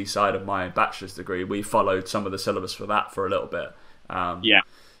S&C side of my bachelor's degree, we followed some of the syllabus for that for a little bit.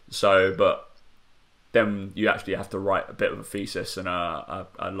 So, but then you actually have to write a bit of a thesis and a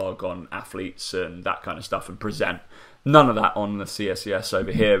log on athletes and that kind of stuff and present. None of that on the CSCS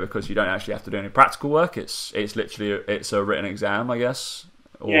over here, because you don't actually have to do any practical work. It's literally a written exam, I guess.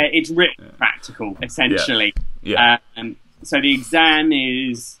 It's written practical, essentially. So the exam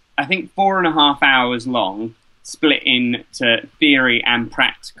is, I think, 4.5 hours long, split into theory and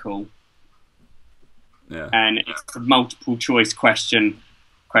practical. And it's a multiple choice questionnaire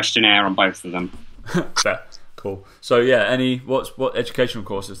on both of them. Fair. Cool. So yeah, what educational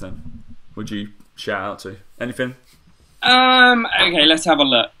courses then would you shout out to? Anything? Okay, let's have a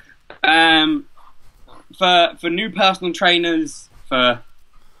look. For new personal trainers, for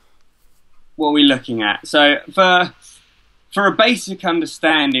what are we looking at? So for a basic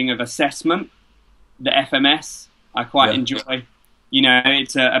understanding of assessment, the FMS I quite enjoy. You know,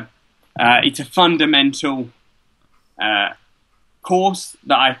 it's a fundamental course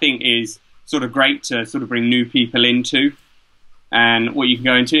that I think is sort of great to sort of bring new people into, and what you can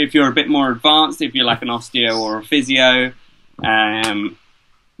go into if you're a bit more advanced, if you're like an osteo or a physio, then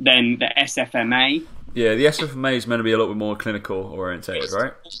the SFMA. Yeah, the SFMA is meant to be a little bit more clinical orientated,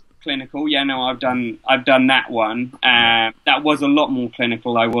 right? Clinical, yeah. No, I've done that one. That was a lot more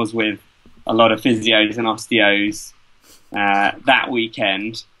clinical. I was with a lot of physios and osteos that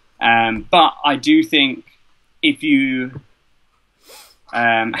weekend, but I do think if you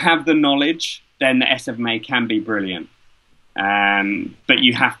have the knowledge, then the SFMA can be brilliant. But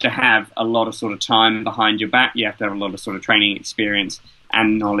you have to have a lot of sort of time behind your back. You have to have a lot of sort of training experience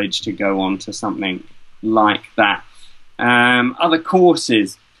and knowledge to go on to something like that. Other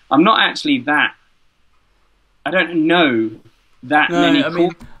courses, I'm not actually that. I don't know that many.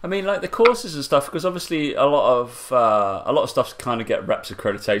 I mean, like the courses and stuff, because obviously a lot of stuff kind of get reps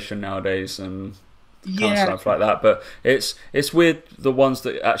accreditation nowadays and kind of stuff like that. But it's weird, the ones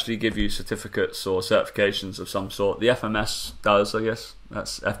that actually give you certificates or certifications of some sort. The FMS does, I guess.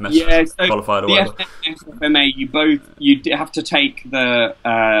 That's FMS qualified or whatever. FMA, you have to take the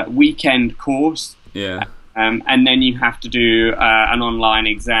weekend course. Yeah. And then you have to do an online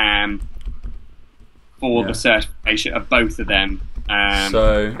exam for the certification of both of them.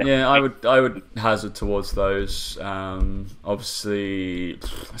 So yeah, I would hazard towards those. Obviously,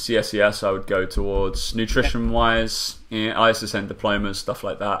 CSCS I would go towards nutrition wise. ISSN diplomas, stuff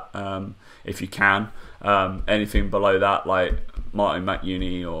like that. If you can, anything below that, like Martin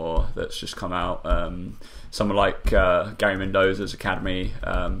McUney or that's just come out. Someone like Gary Mendoza's academy,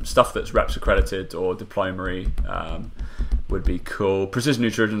 stuff that's reps accredited or diploma-y, would be cool. Precision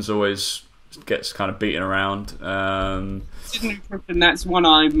nutrition's always gets kind of beaten around. Precision nutrition, that's one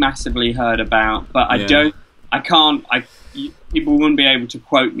I've massively heard about, but people wouldn't be able to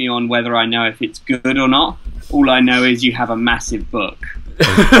quote me on whether I know if it's good or not. All I know is you have a massive book.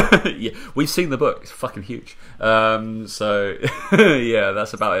 Yeah, we've seen the book. It's fucking huge. So yeah,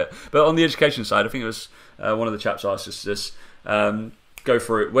 that's about it. But on the education side, I think it was one of the chaps asked us just go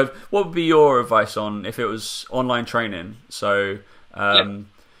through it. What would be your advice on if it was online training? So, oh,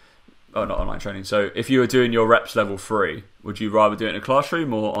 not online training. So, if you were doing your reps level 3, would you rather do it in a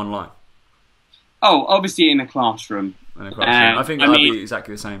classroom or online? Oh, obviously in a classroom. I think I'd be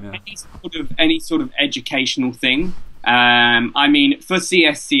exactly the same. Yeah. Any sort of educational thing. I mean, for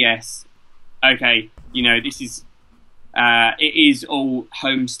CSCS, okay, you know, this is it is all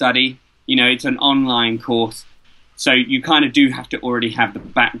home study. You know, it's an online course, so you kind of do have to already have the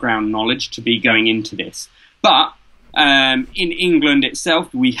background knowledge to be going into this. But in England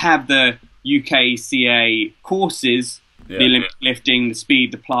itself, we have the UKCA courses, the Olympic lifting, the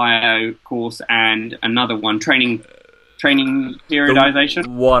speed, the plyo course, and another one, training periodization. The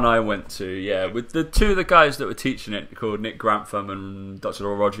one I went to, with the two of the guys that were teaching it, called Nick Grantham and Dr.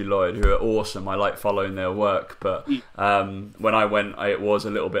 Roger Lloyd, who are awesome. I like following their work, but when I went, it was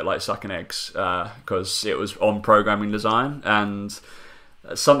a little bit like sucking eggs because it was on programming design, and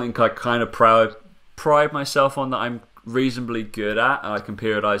something I kind of pride myself on that I'm reasonably good at. I can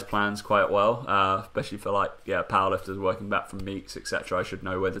periodize plans quite well, especially for powerlifters working back from meets, etc. I should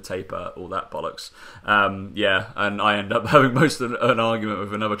know where to taper, all that bollocks. And I end up having most of an argument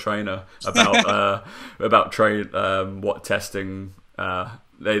with another trainer about what testing.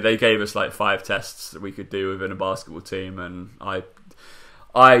 They gave us like 5 tests that we could do within a basketball team, and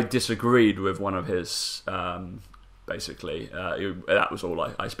I disagreed with one of his. Basically, that was all.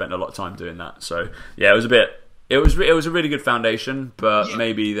 I spent a lot of time doing that. So yeah, it was a bit. It was a really good foundation, but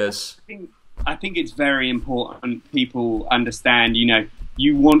maybe there's. I think it's very important people understand. You know,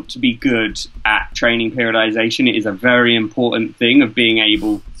 you want to be good at training periodization. It is a very important thing of being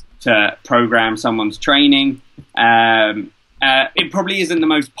able to program someone's training. It probably isn't the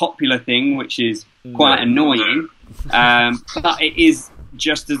most popular thing, which is quite annoying, but it is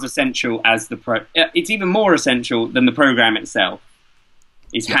just as essential as it's even more essential than the program itself.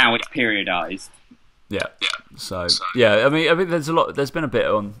 Is how it's periodized. Yeah. So I mean, there's been a bit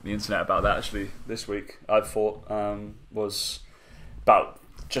on the internet about that actually this week. I thought was about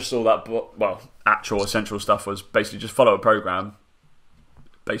just all that. Well, actual essential stuff was basically just follow a program.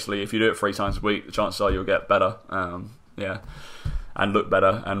 Basically, if you do it 3 times a week, the chances are you'll get better. And and look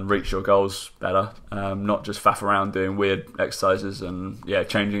better and reach your goals better, not just faff around doing weird exercises and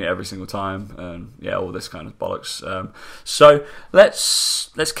changing it every single time and all this kind of bollocks. So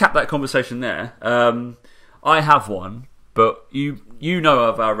let's cap that conversation there. I have one, but you know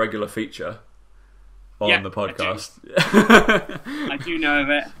of our regular feature on the podcast. I do know of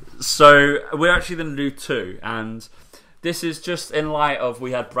it. So we're actually going to do two, and this is just in light of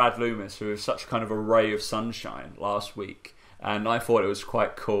we had Brad Loomis, who was such kind of a ray of sunshine last week, and I thought it was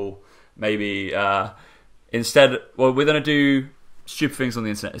quite cool. Maybe instead, we're going to do stupid things on the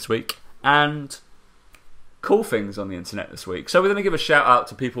internet this week and cool things on the internet this week. So we're going to give a shout out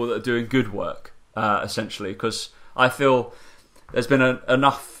to people that are doing good work, essentially, because I feel there's been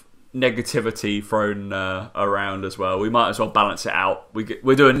enough negativity thrown around as well. We might as well balance it out.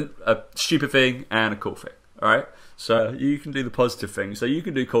 We're doing a stupid thing and a cool thing, all right? So you can do the positive things, so you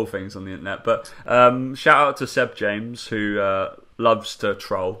can do cool things on the internet. But shout out to Seb James, who loves to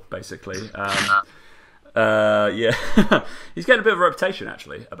troll, basically. He's getting a bit of a reputation,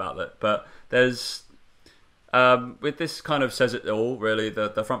 actually, about that. But there's with this kind of says it all, really.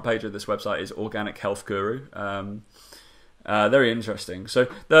 The front page of this website is Organic Health Guru. Very interesting. So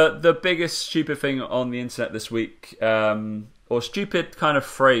the biggest stupid thing on the internet this week, or stupid kind of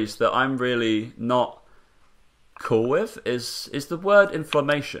phrase that I'm really not cool with, is the word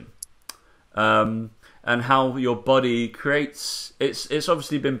inflammation, and how your body creates. It's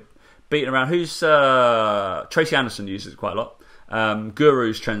obviously been beaten around. Tracy Anderson uses it quite a lot.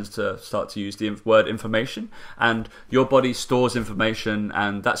 Gurus tend to start to use the word information, and your body stores information,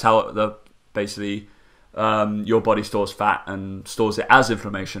 and that's how basically. Your body stores fat and stores it as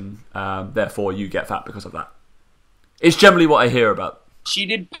inflammation. Therefore, you get fat because of that. It's generally what I hear about. She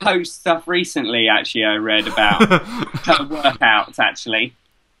did post stuff recently, actually, I read about her workouts, actually.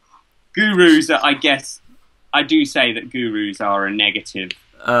 Gurus, I guess, I do say that gurus are a negative.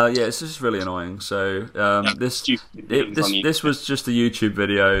 It's just really annoying. So this was just a YouTube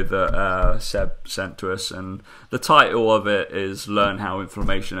video that Seb sent to us, and the title of it is "Learn How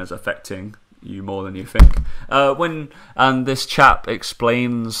Inflammation is Affecting You More Than You Think." And this chap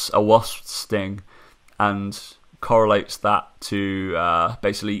explains a wasp sting and correlates that to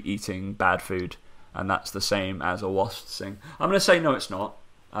basically eating bad food, and that's the same as a wasp sting. I'm going to say no, it's not.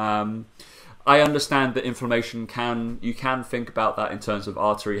 I understand that inflammation you can think about that in terms of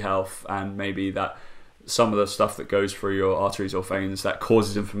artery health, and maybe that some of the stuff that goes through your arteries or veins that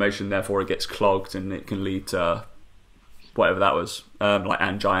causes inflammation, therefore it gets clogged and it can lead to whatever that was, like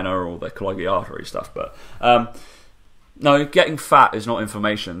angina or the cloggy artery stuff. But no, getting fat is not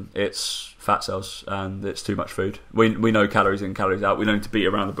inflammation. It's fat cells, and it's too much food. We know calories in, calories out. We don't need to beat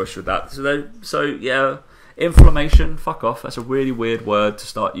around the bush with that. So inflammation, fuck off. That's a really weird word to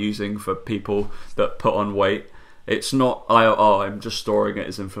start using for people that put on weight. It's not, I'm just storing it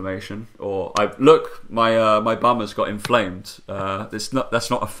as inflammation, or my bum has got inflamed. That's not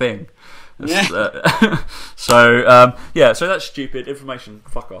a thing. So that's stupid. Information,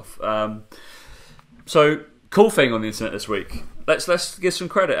 fuck off. So cool thing on the internet this week. Let's give some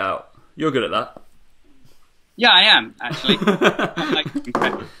credit out. You're good at that. Yeah, I am, actually.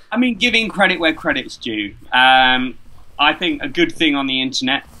 I mean, giving credit where credit's due. I think a good thing on the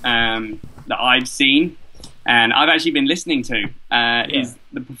internet that I've seen, and I've actually been listening to, is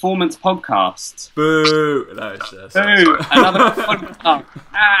the Performance Podcast. Boo! No, boo! Another podcast.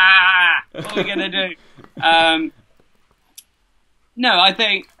 What are we going to do? No, I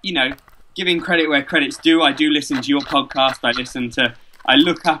think, giving credit where credit's due. I do listen to your podcast. I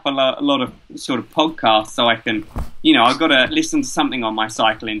look up a lot of sort of podcasts so I can, I've got to listen to something on my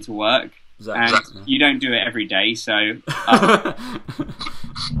cycle into work. Exactly. And you don't do it every day, so I've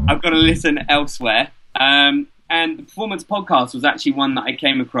got to listen elsewhere. And the Performance Podcast was actually one that I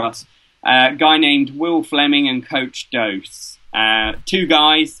came across. A guy named Will Fleming and Coach Dose. Two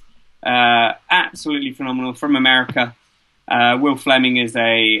guys, absolutely phenomenal, from America. Will Fleming is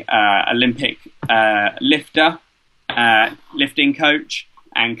a Olympic lifting coach,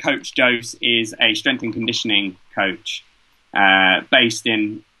 and Coach Dose is a strength and conditioning coach based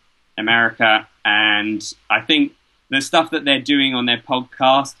in America. And I think the stuff that they're doing on their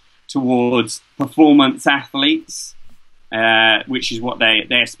podcast towards performance athletes, which is what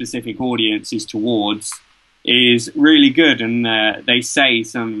their specific audience is towards, is really good. And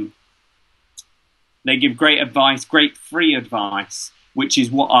they give great advice, great free advice, which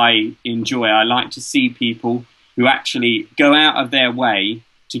is what I enjoy. I like to see people who actually go out of their way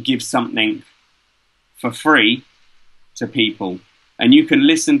to give something for free to people. And you can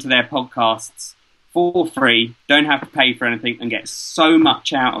listen to their podcasts for free, don't have to pay for anything, and get so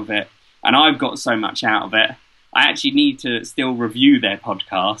much out of it. And I've got so much out of it. I actually need to still review their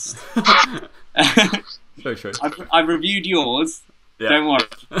podcast. Very true. I've reviewed yours. Yeah. Don't worry.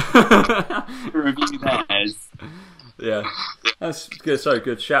 Review theirs. Yeah, that's good. So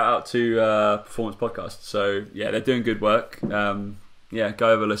good. Shout out to Performance Podcast. So yeah, they're doing good work. Yeah,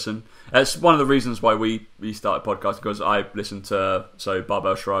 go over listen. It's one of the reasons why we started podcast, because I listened to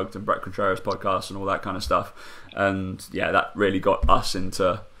Barbell Shrugged and Brett Contreras podcasts and all that kind of stuff, and yeah, that really got us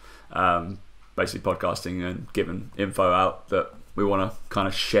into basically podcasting and giving info out that we want to kind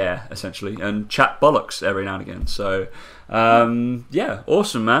of share essentially and chat bollocks every now and again. So yeah,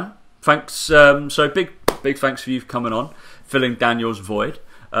 awesome, man. Thanks. So big thanks for you coming on, filling Daniel's void.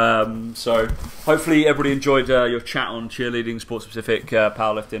 So hopefully everybody enjoyed your chat on cheerleading, sport specific,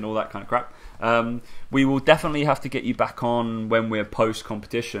 powerlifting, all that kind of crap. We will definitely have to get you back on when we're post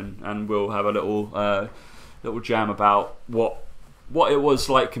competition, and we'll have a little jam about what it was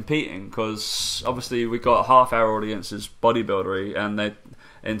like competing, because obviously we got half our audience is bodybuildery, and they,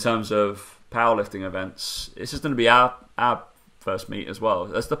 in terms of powerlifting events, it's just going to be our first meet as well.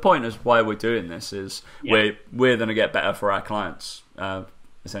 That's the point, is why we're doing this, is we're going to get better for our clients,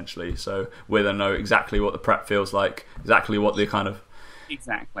 essentially. So we're going to know exactly what the prep feels like, exactly what the kind of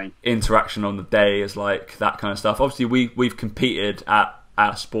interaction on the day is like, that kind of stuff. Obviously we've competed at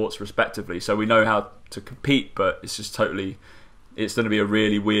our sports respectively, so we know how to compete, but it's just totally, it's going to be a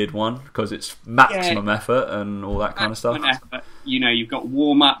really weird one because it's maximum effort and all that kind of stuff. Effort. You know, you've got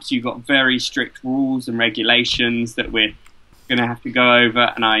warm-ups, you've got very strict rules and regulations that we're going to have to go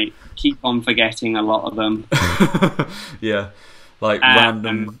over, and I keep on forgetting a lot of them. Yeah, like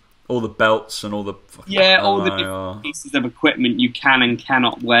random, all the belts and all the all the different pieces of equipment you can and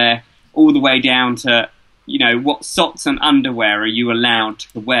cannot wear, all the way down to, you know, what socks and underwear are you allowed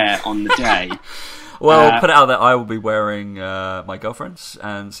to wear on the day. Well, put it out that I will be wearing my girlfriend's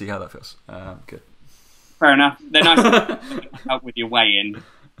and see how that feels. Good. Fair enough. Then I can help with your weigh-in.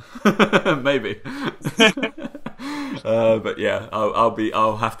 Maybe. But yeah,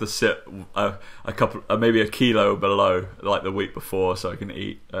 I'll have to sit a couple, maybe a kilo below like the week before, so I can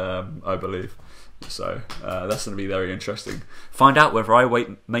eat. I believe. So that's going to be very interesting. Find out whether I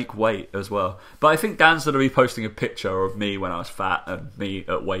make weight as well. But I think Dan's going to be posting a picture of me when I was fat and me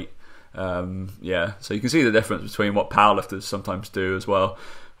at weight. Yeah, so you can see the difference between what powerlifters sometimes do as well,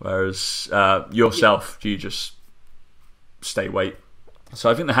 whereas yourself, you just stay weight. So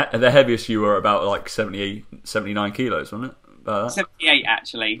I think the heaviest you were about like 79 kilos, wasn't it? 78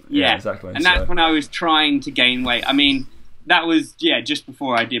 actually. Yeah, exactly. And that's when I was trying to gain weight. I mean, that was just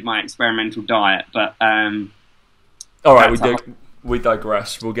before I did my experimental diet. But all right, we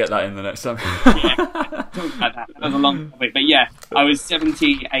digress. We'll get that in the next time. Yeah, talk about that. That was a long topic, but yeah, I was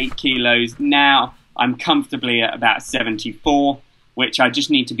 78 kilos. Now I'm comfortably at about 74, which I just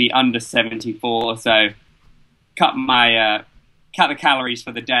need to be under 74. So cut the calories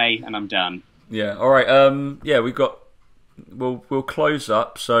for the day, and I'm done. Yeah. All right. Yeah, we'll close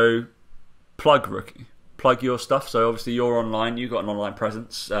up. So plug, Rookie. Plug your stuff. So obviously you're online. You've got an online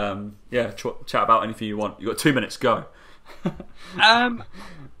presence. Yeah. Chat about anything you want. You've got 2 minutes. Go. Well,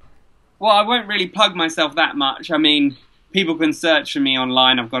 I won't really plug myself that much. I mean, people can search for me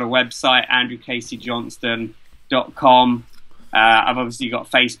online. I've got a website, andrewcaseyjohnston.com. I've obviously got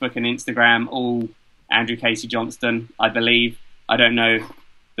Facebook and Instagram, all Andrew Casey Johnston, I believe. I don't know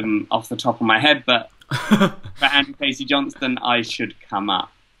them off the top of my head, but for Andrew Casey Johnston, I should come up.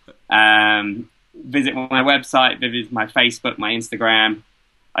 Visit my website, visit my Facebook, my Instagram.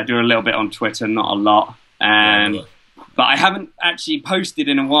 I do a little bit on Twitter, not a lot. But I haven't actually posted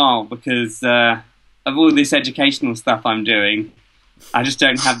in a while because of all this educational stuff I'm doing. I just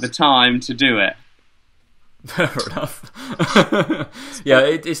don't have the time to do it. Fair enough. Yeah,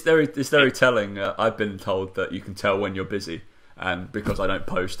 it's very telling. I've been told that you can tell when you're busy, and because I don't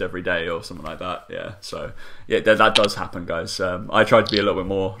post every day or something like that. Yeah, so yeah, that does happen, guys. I try to be a little bit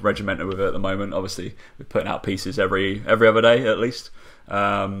more regimented with it at the moment. Obviously, we're putting out pieces every other day at least.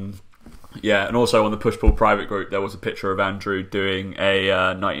 Yeah, and also on the push-pull private group, there was a picture of Andrew doing a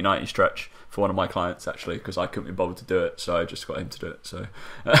 90-90 stretch for one of my clients, actually, because I couldn't be bothered to do it, so I just got him to do it. So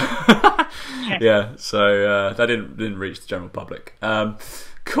yeah, so that didn't reach the general public.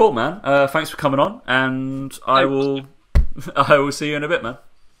 Cool, man. Thanks for coming on, and I will see you in a bit, man.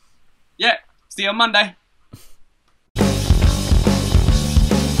 Yeah, see you on Monday.